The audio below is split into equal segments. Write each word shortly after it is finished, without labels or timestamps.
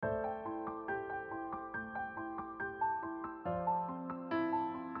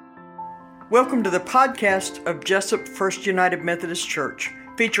Welcome to the podcast of Jessup First United Methodist Church,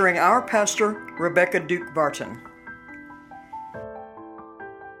 featuring our pastor, Rebecca Duke Barton.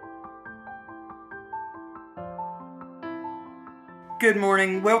 Good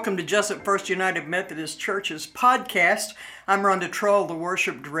morning. Welcome to Jessup First United Methodist Church's podcast. I'm Rhonda Troll, the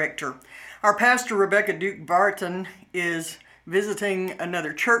worship director. Our pastor, Rebecca Duke Barton, is visiting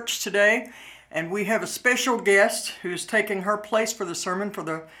another church today, and we have a special guest who's taking her place for the sermon for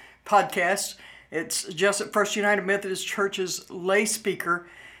the podcast. It's Jessup First United Methodist Church's lay speaker,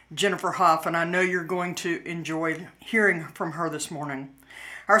 Jennifer Hoff, and I know you're going to enjoy hearing from her this morning.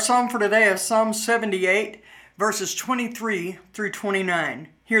 Our psalm for today is Psalm 78, verses 23 through 29.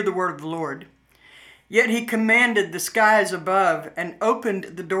 Hear the word of the Lord. Yet he commanded the skies above and opened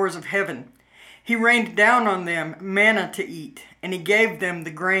the doors of heaven. He rained down on them manna to eat, and he gave them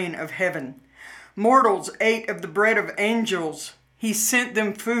the grain of heaven. Mortals ate of the bread of angels. He sent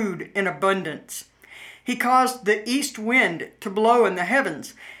them food in abundance. He caused the east wind to blow in the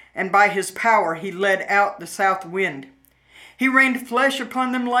heavens, and by his power he led out the south wind. He rained flesh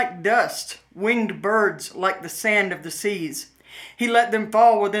upon them like dust, winged birds like the sand of the seas. He let them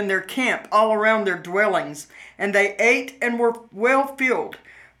fall within their camp all around their dwellings, and they ate and were well filled,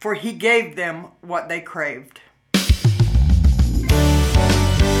 for he gave them what they craved.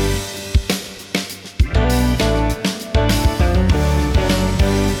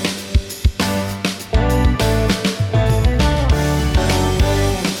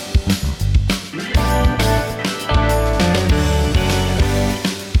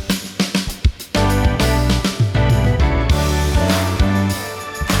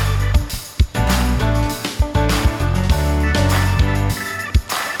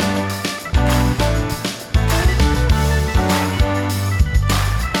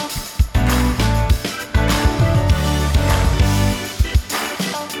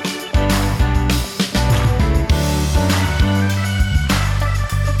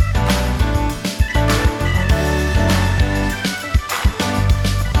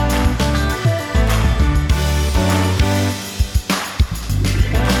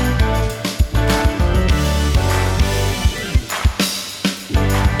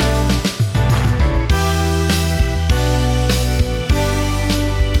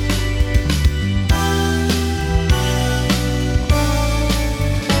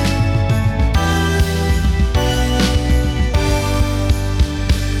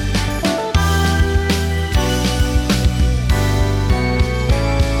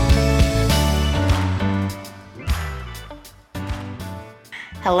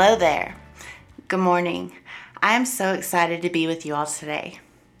 Hello there. Good morning. I am so excited to be with you all today.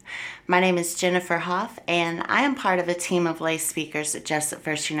 My name is Jennifer Hoff, and I am part of a team of lay speakers at Jessup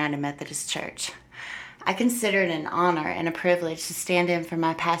First United Methodist Church. I consider it an honor and a privilege to stand in for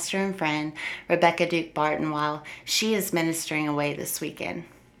my pastor and friend, Rebecca Duke Barton, while she is ministering away this weekend.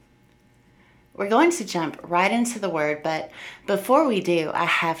 We're going to jump right into the word, but before we do, I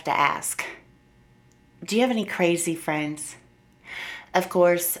have to ask, do you have any crazy friends? Of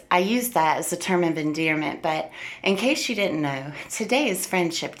course, I use that as a term of endearment, but in case you didn't know, today is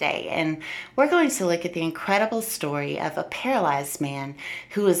Friendship Day, and we're going to look at the incredible story of a paralyzed man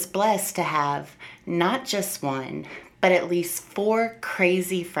who was blessed to have not just one, but at least 4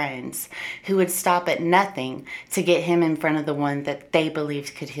 crazy friends who would stop at nothing to get him in front of the one that they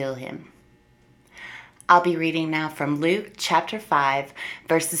believed could heal him. I'll be reading now from Luke chapter 5,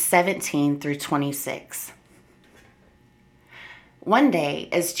 verses 17 through 26. One day,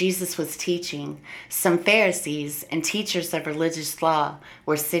 as Jesus was teaching, some Pharisees and teachers of religious law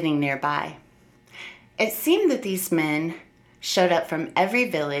were sitting nearby. It seemed that these men showed up from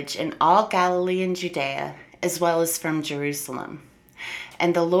every village in all Galilee and Judea, as well as from Jerusalem,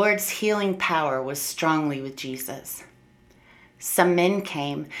 and the Lord's healing power was strongly with Jesus. Some men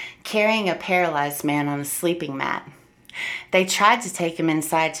came, carrying a paralyzed man on a sleeping mat. They tried to take him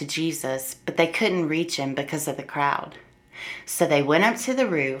inside to Jesus, but they couldn't reach him because of the crowd. So they went up to the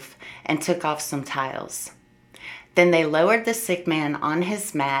roof and took off some tiles. Then they lowered the sick man on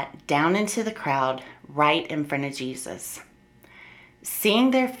his mat down into the crowd right in front of Jesus. Seeing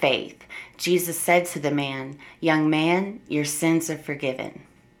their faith, Jesus said to the man, "Young man, your sins are forgiven."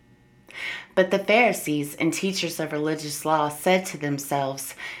 But the Pharisees and teachers of religious law said to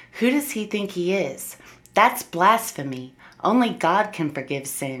themselves, "Who does he think he is? That's blasphemy. Only God can forgive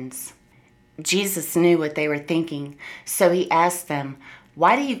sins." Jesus knew what they were thinking, so he asked them,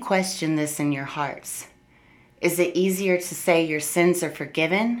 "Why do you question this in your hearts? Is it easier to say your sins are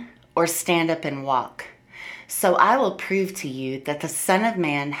forgiven or stand up and walk? So I will prove to you that the Son of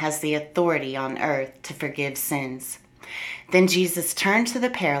Man has the authority on earth to forgive sins." Then Jesus turned to the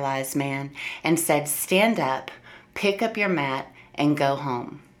paralyzed man and said, "Stand up, pick up your mat, and go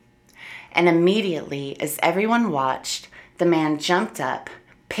home." And immediately, as everyone watched, the man jumped up,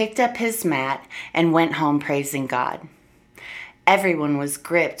 picked up his mat, and went home praising God. Everyone was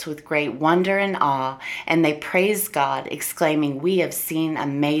gripped with great wonder and awe, and they praised God, exclaiming, "We have seen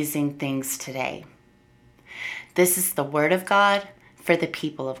amazing things today." This is the word of God for the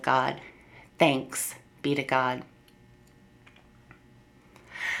people of God. Thanks be to God.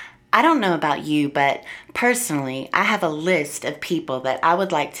 I don't know about you, but personally, I have a list of people that I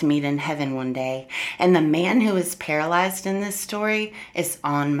would like to meet in heaven one day, and the man who is paralyzed in this story is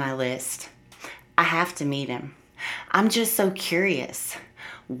on my list. I have to meet him. I'm just so curious.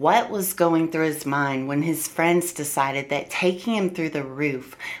 What was going through his mind when his friends decided that taking him through the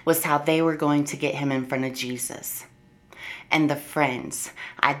roof was how they were going to get him in front of Jesus? And the friends.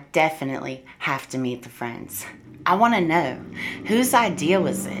 I definitely have to meet the friends. I want to know, whose idea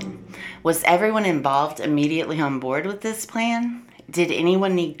was it? Was everyone involved immediately on board with this plan? Did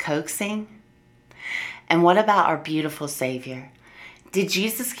anyone need coaxing? And what about our beautiful Savior? Did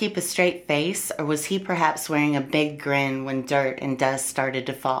Jesus keep a straight face, or was he perhaps wearing a big grin when dirt and dust started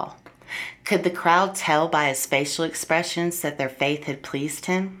to fall? Could the crowd tell by his facial expressions that their faith had pleased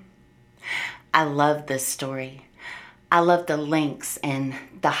him? I love this story. I love the lengths and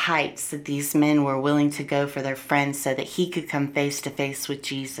the heights that these men were willing to go for their friends so that he could come face to face with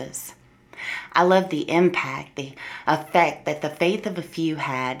Jesus. I love the impact, the effect that the faith of a few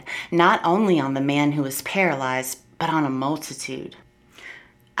had, not only on the man who was paralyzed, but on a multitude.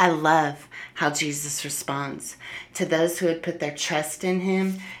 I love how Jesus responds to those who had put their trust in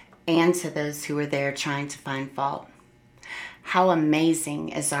him and to those who were there trying to find fault. How amazing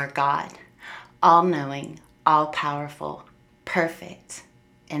is our God, all-knowing, all-powerful, perfect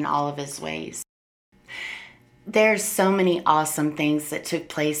in all of his ways. There's so many awesome things that took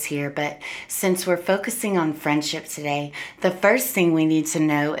place here, but since we're focusing on friendship today, the first thing we need to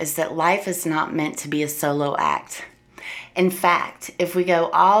know is that life is not meant to be a solo act. In fact, if we go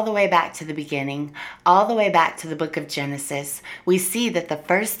all the way back to the beginning, all the way back to the book of Genesis, we see that the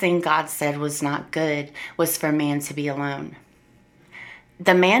first thing God said was not good was for man to be alone.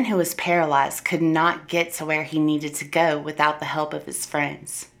 The man who was paralyzed could not get to where he needed to go without the help of his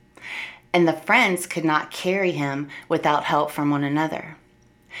friends. And the friends could not carry him without help from one another.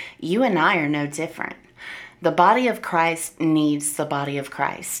 You and I are no different. The body of Christ needs the body of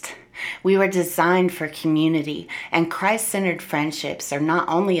Christ. We were designed for community, and Christ-centered friendships are not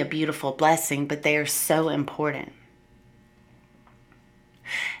only a beautiful blessing, but they are so important.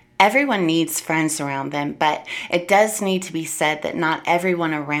 Everyone needs friends around them, but it does need to be said that not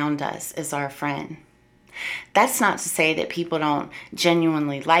everyone around us is our friend. That's not to say that people don't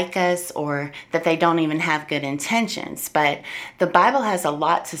genuinely like us or that they don't even have good intentions, but the Bible has a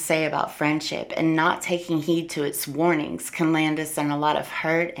lot to say about friendship, and not taking heed to its warnings can land us in a lot of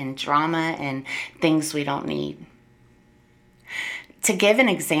hurt and drama and things we don't need. To give an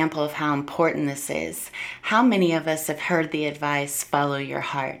example of how important this is, how many of us have heard the advice, "Follow your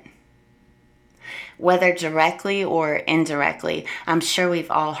heart"? Whether directly or indirectly, I'm sure we've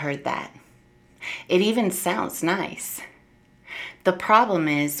all heard that. It even sounds nice. The problem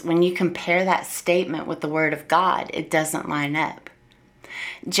is, when you compare that statement with the Word of God, it doesn't line up.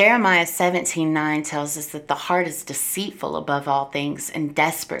 Jeremiah 17:9 tells us that the heart is deceitful above all things and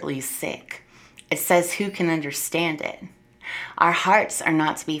desperately sick. It says, who can understand it? Our hearts are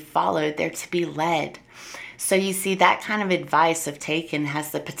not to be followed, they're to be led. So you see, that kind of advice, if taken,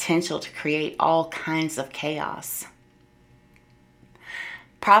 has the potential to create all kinds of chaos.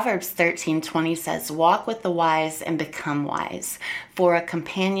 Proverbs 13:20 says, "Walk with the wise and become wise, for a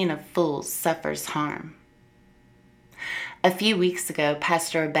companion of fools suffers harm." A few weeks ago,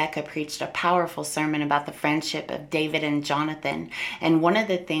 Pastor Rebecca preached a powerful sermon about the friendship of David and Jonathan, and one of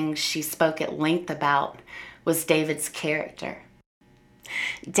the things she spoke at length about was David's character.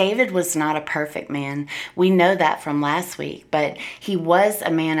 David was not a perfect man. We know that from last week, but he was a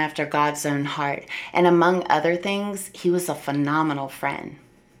man after God's own heart, and among other things, he was a phenomenal friend.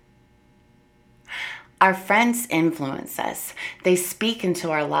 Our friends influence us. They speak into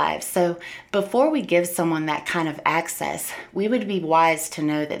our lives. So before we give someone that kind of access, we would be wise to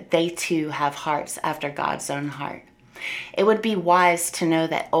know that they too have hearts after God's own heart. It would be wise to know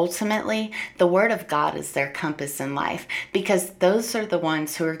that ultimately the Word of God is their compass in life, because those are the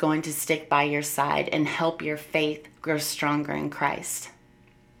ones who are going to stick by your side and help your faith grow stronger in Christ.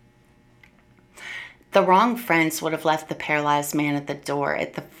 The wrong friends would have left the paralyzed man at the door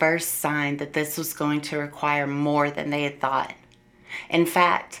at the first sign that this was going to require more than they had thought. In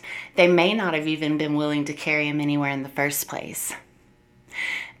fact, They may not have even been willing to carry him anywhere in the first place.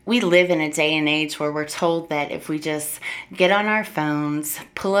 We live in a day and age where we're told that if we just get on our phones,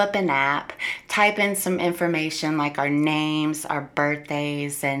 pull up an app, type in some information like our names, our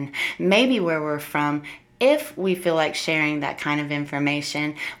birthdays, and maybe where we're from, if we feel like sharing that kind of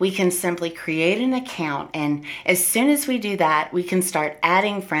information, we can simply create an account, and as soon as we do that, we can start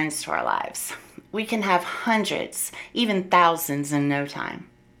adding friends to our lives. We can have hundreds, even thousands in no time.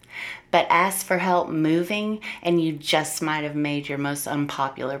 But ask for help moving, and you just might have made your most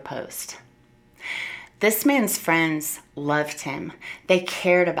unpopular post. This man's friends loved him. They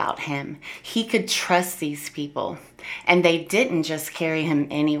cared about him. He could trust these people. And they didn't just carry him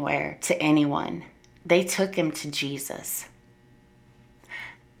anywhere to anyone. They took him to Jesus.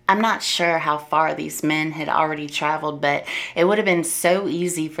 I'm not sure how far these men had already traveled, but it would have been so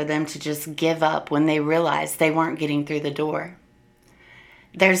easy for them to just give up when they realized they weren't getting through the door.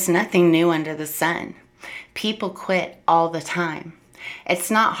 There's nothing new under the sun. People quit all the time. It's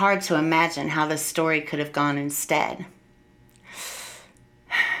not hard to imagine how the story could have gone instead.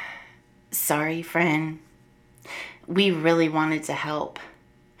 Sorry, friend. We really wanted to help.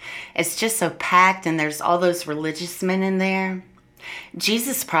 It's just so packed and there's all those religious men in there.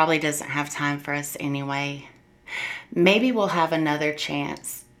 Jesus probably doesn't have time for us anyway. Maybe we'll have another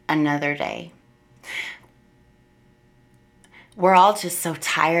chance, another day. We're all just so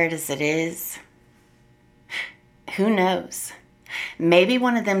tired as it is. Who knows? Maybe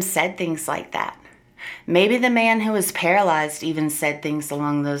one of them said things like that. Maybe the man who was paralyzed even said things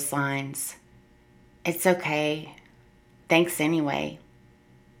along those lines. It's okay. Thanks anyway.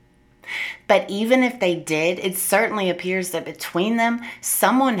 But even if they did, it certainly appears that between them,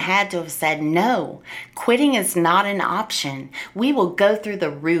 someone had to have said, no, quitting is not an option. We will go through the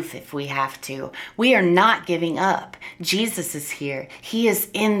roof if we have to. We are not giving up. Jesus is here. He is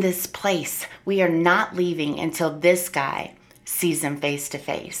in this place. We are not leaving until this guy sees him face to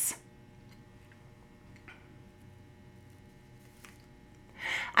face.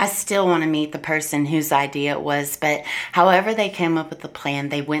 I still want to meet the person whose idea it was, but however they came up with the plan,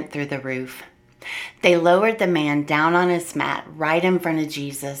 they went through the roof. They lowered the man down on his mat right in front of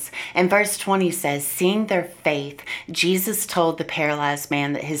Jesus. And verse 20 says, seeing their faith, Jesus told the paralyzed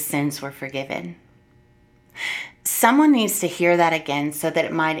man that his sins were forgiven. Someone needs to hear that again so that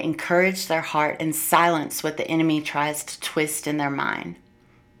it might encourage their heart and silence what the enemy tries to twist in their mind.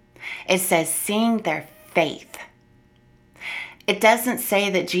 It says, seeing their faith. It doesn't say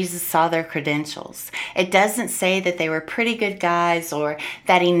that Jesus saw their credentials. It doesn't say that they were pretty good guys or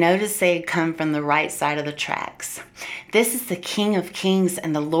that he noticed they had come from the right side of the tracks. This is the King of Kings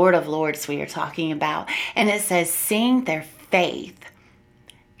and the Lord of Lords we are talking about. And it says, seeing their faith,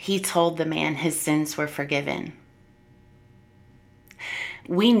 he told the man his sins were forgiven.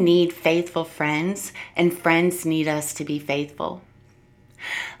 We need faithful friends, and friends need us to be faithful.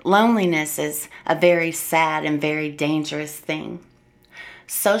 Loneliness is a very sad and very dangerous thing.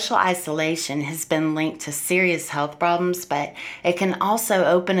 Social isolation has been linked to serious health problems, but it can also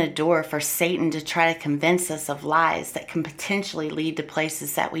open a door for Satan to try to convince us of lies that can potentially lead to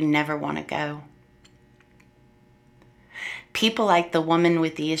places that we never want to go. People like the woman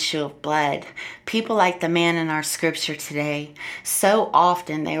with the issue of blood, people like the man in our scripture today, so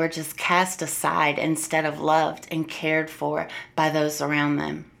often they were just cast aside instead of loved and cared for by those around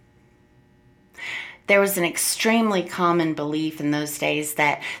them. There was an extremely common belief in those days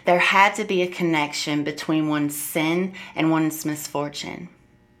that there had to be a connection between one's sin and one's misfortune.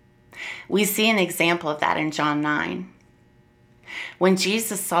 We see an example of that in John 9. When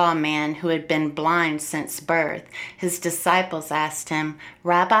Jesus saw a man who had been blind since birth, his disciples asked him,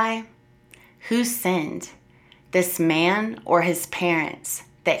 Rabbi, who sinned, this man or his parents,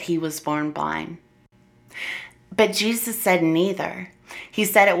 that he was born blind? But Jesus said neither. He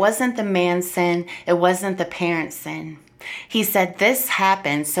said it wasn't the man's sin, it wasn't the parent's sin. He said this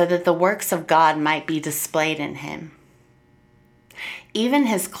happened so that the works of God might be displayed in him. Even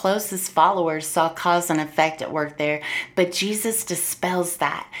his closest followers saw cause and effect at work there, but Jesus dispels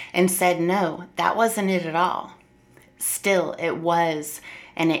that and said, no, that wasn't it at all. Still, it was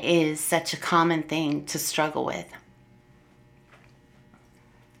and it is such a common thing to struggle with.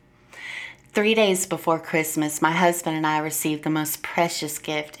 3 days before Christmas, my husband and I received the most precious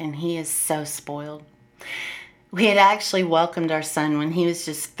gift, and he is so spoiled. We had actually welcomed our son when he was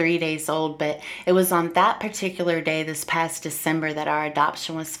just 3 days old, but it was on that particular day this past December that our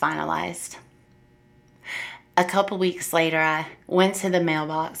adoption was finalized. A couple weeks later, I went to the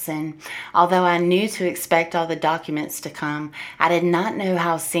mailbox, and although I knew to expect all the documents to come, I did not know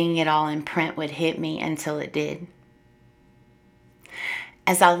how seeing it all in print would hit me until it did.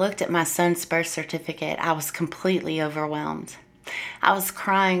 As I looked at my son's birth certificate, I was completely overwhelmed. I was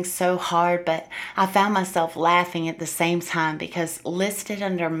crying so hard, but I found myself laughing at the same time because listed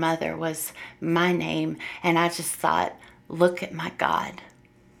under mother was my name, and I just thought, look at my God.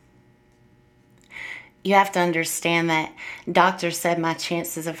 You have to understand that doctors said my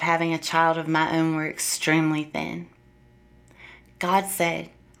chances of having a child of my own were extremely thin. God said,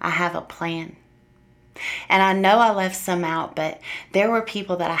 I have a plan. And I know I left some out, but there were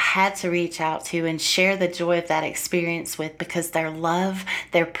people that I had to reach out to and share the joy of that experience with because their love,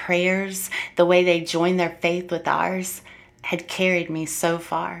 their prayers, the way they joined their faith with ours had carried me so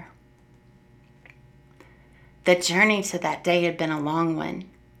far. The journey to that day had been a long one.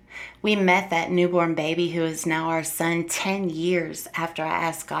 We met that newborn baby who is now our son 10 years after I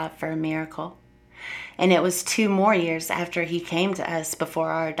asked God for a miracle. And it was 2 more years after he came to us before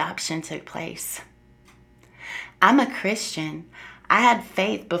our adoption took place. I'm a Christian. I had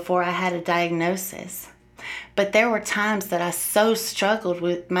faith before I had a diagnosis. But there were times that I so struggled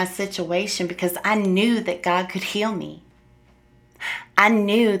with my situation because I knew that God could heal me. I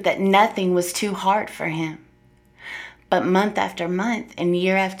knew that nothing was too hard for him. But month after month and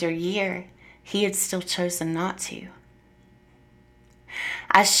year after year, he had still chosen not to.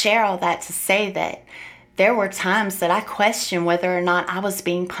 I share all that to say that there were times that I questioned whether or not I was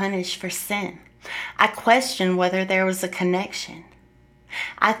being punished for sin. I questioned whether there was a connection.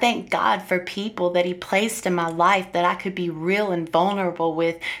 I thank God for people that he placed in my life that I could be real and vulnerable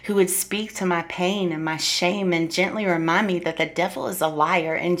with, who would speak to my pain and my shame and gently remind me that the devil is a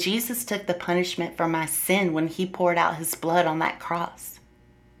liar and Jesus took the punishment for my sin when he poured out his blood on that cross.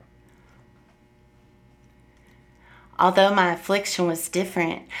 Although my affliction was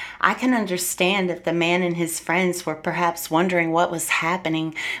different, I can understand if the man and his friends were perhaps wondering what was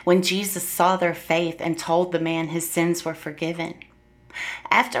happening when Jesus saw their faith and told the man his sins were forgiven.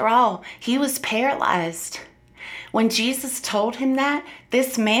 After all, he was paralyzed. When Jesus told him that,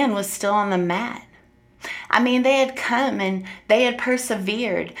 this man was still on the mat. I mean, they had come and they had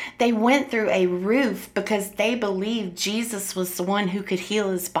persevered. They went through a roof because they believed Jesus was the one who could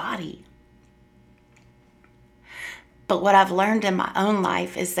heal his body. But what I've learned in my own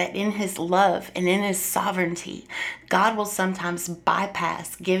life is that in his love and in his sovereignty, God will sometimes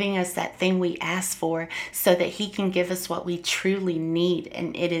bypass giving us that thing we ask for so that he can give us what we truly need,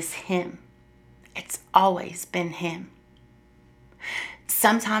 and it is him. It's always been him.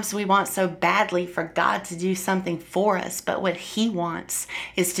 Sometimes we want so badly for God to do something for us, but what he wants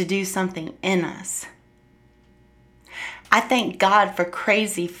is to do something in us. I thank God for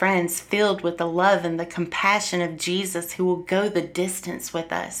crazy friends filled with the love and the compassion of Jesus who will go the distance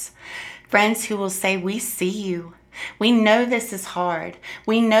with us. Friends who will say, we see you. We know this is hard.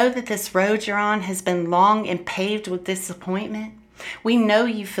 We know that this road you're on has been long and paved with disappointment. We know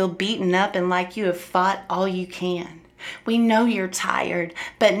you feel beaten up and like you have fought all you can. We know you're tired,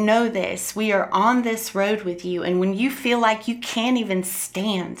 but know this, we are on this road with you, and when you feel like you can't even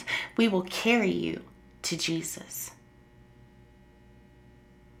stand, we will carry you to Jesus.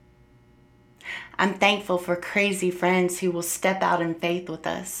 I'm thankful for crazy friends who will step out in faith with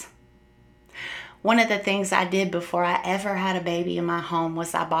us. One of the things I did before I ever had a baby in my home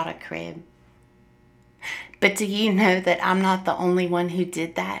was I bought a crib. But do you know that I'm not the only one who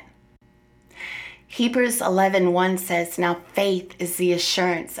did that? Hebrews 11:1 says, now faith is the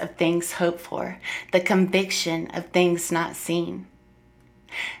assurance of things hoped for, the conviction of things not seen.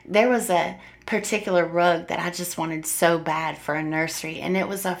 There was a particular rug that I just wanted so bad for a nursery, and it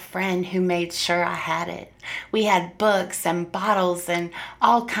was a friend who made sure I had it. We had books and bottles and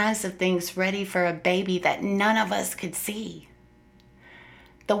all kinds of things ready for a baby that none of us could see.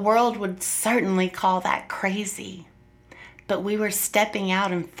 The world would certainly call that crazy, but we were stepping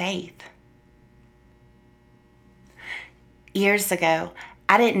out in faith. Years ago,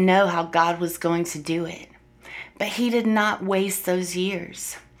 I didn't know how God was going to do it, but he did not waste those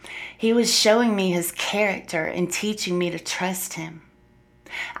years. He was showing me his character and teaching me to trust him.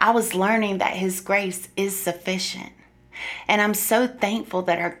 I was learning that his grace is sufficient. And I'm so thankful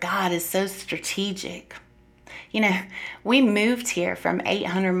that our God is so strategic. You know, we moved here from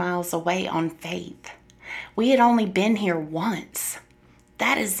 800 miles away on faith. We had only been here once.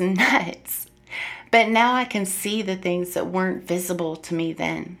 That is nuts. But now I can see the things that weren't visible to me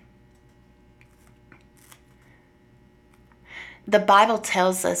then. The Bible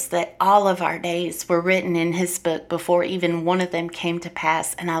tells us that all of our days were written in His book before even one of them came to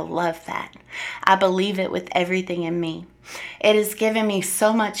pass, and I love that. I believe it with everything in me. It has given me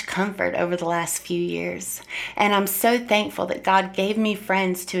so much comfort over the last few years, and I'm so thankful that God gave me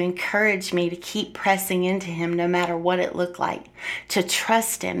friends to encourage me to keep pressing into Him no matter what it looked like, to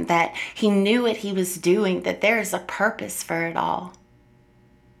trust Him that He knew what He was doing, that there is a purpose for it all.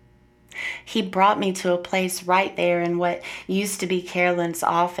 He brought me to a place right there in what used to be Carolyn's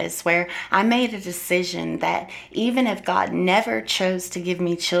office where I made a decision that even if God never chose to give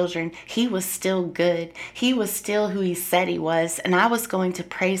me children, He was still good. He was still who He said He was, and I was going to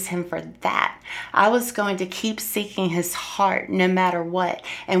praise Him for that. I was going to keep seeking His heart no matter what,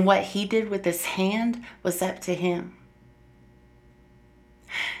 and what He did with His hand was up to Him.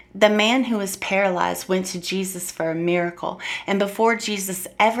 The man who was paralyzed went to Jesus for a miracle, and before Jesus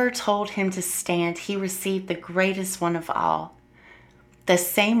ever told him to stand, he received the greatest one of all, the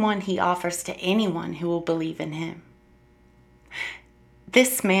same one He offers to anyone who will believe in Him.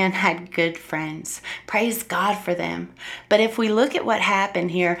 This man had good friends. Praise God for them. But if we look at what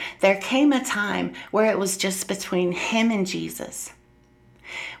happened here, there came a time where it was just between him and Jesus.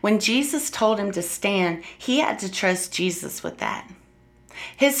 When Jesus told him to stand, he had to trust Jesus with that.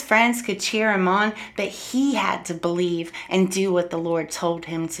 His friends could cheer him on, but he had to believe and do what the Lord told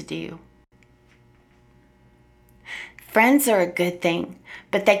him to do. Friends are a good thing,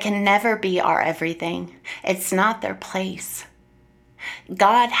 but they can never be our everything. It's not their place.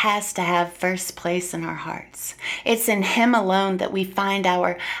 God has to have first place in our hearts. It's in Him alone that we find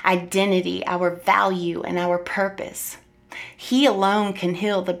our identity, our value, and our purpose. He alone can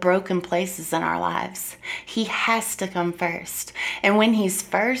heal the broken places in our lives. He has to come first. And when He's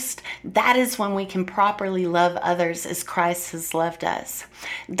first, that is when we can properly love others as Christ has loved us.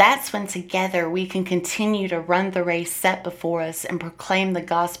 That's when together we can continue to run the race set before us and proclaim the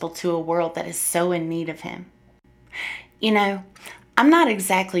gospel to a world that is so in need of Him. You know, I'm not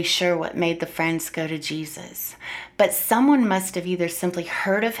exactly sure what made the friends go to Jesus, but someone must have either simply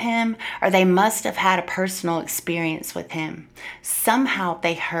heard of Him or they must have had a personal experience with Him. Somehow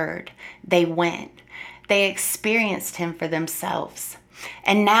they heard, they went, they experienced Him for themselves.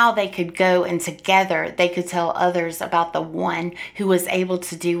 And now they could go and together they could tell others about the one who was able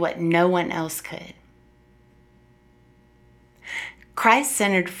to do what no one else could.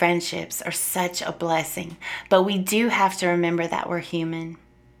 Christ-centered friendships are such a blessing, but we do have to remember that we're human.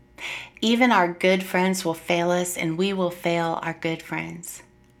 Even our good friends will fail us, and we will fail our good friends.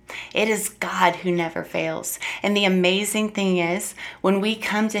 It is God who never fails. And the amazing thing is, when we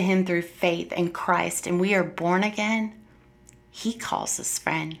come to Him through faith in Christ and we are born again, He calls us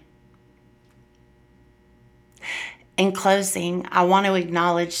friend. In closing, I want to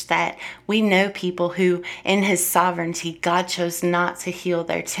acknowledge that we know people who, in His sovereignty, God chose not to heal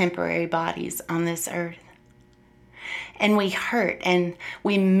their temporary bodies on this earth. And we hurt and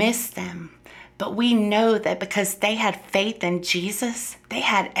we miss them, but we know that because they had faith in Jesus, they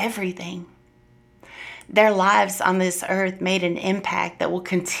had everything. Their lives on this earth made an impact that will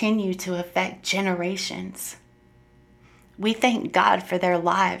continue to affect generations. We thank God for their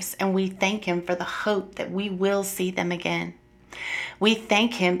lives, and we thank Him for the hope that we will see them again. We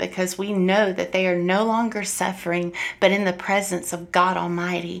thank Him because we know that they are no longer suffering, but in the presence of God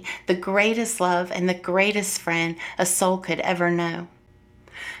Almighty, the greatest love and the greatest friend a soul could ever know.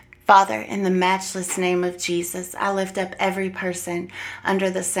 Father, in the matchless name of Jesus, I lift up every person under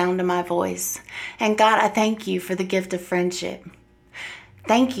the sound of my voice. And God, I thank You for the gift of friendship.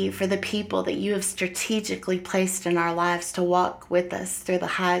 Thank You for the people that You have strategically placed in our lives to walk with us through the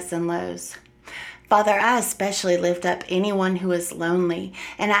highs and lows. Father, I especially lift up anyone who is lonely,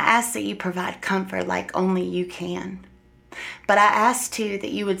 and I ask that You provide comfort like only You can. But I ask too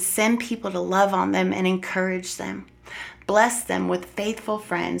that You would send people to love on them and encourage them. Bless them with faithful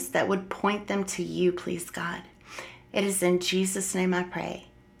friends that would point them to You, please God. It is in Jesus' name I pray.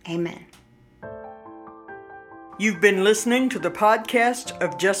 Amen. You've been listening to the podcast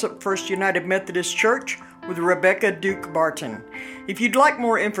of Jessup First United Methodist Church with Rebecca Duke Barton. If you'd like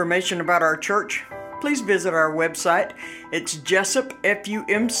more information about our church, please visit our website. It's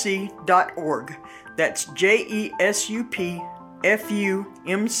jessupfumc.org. That's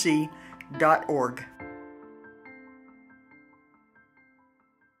JESUPFUMC.org.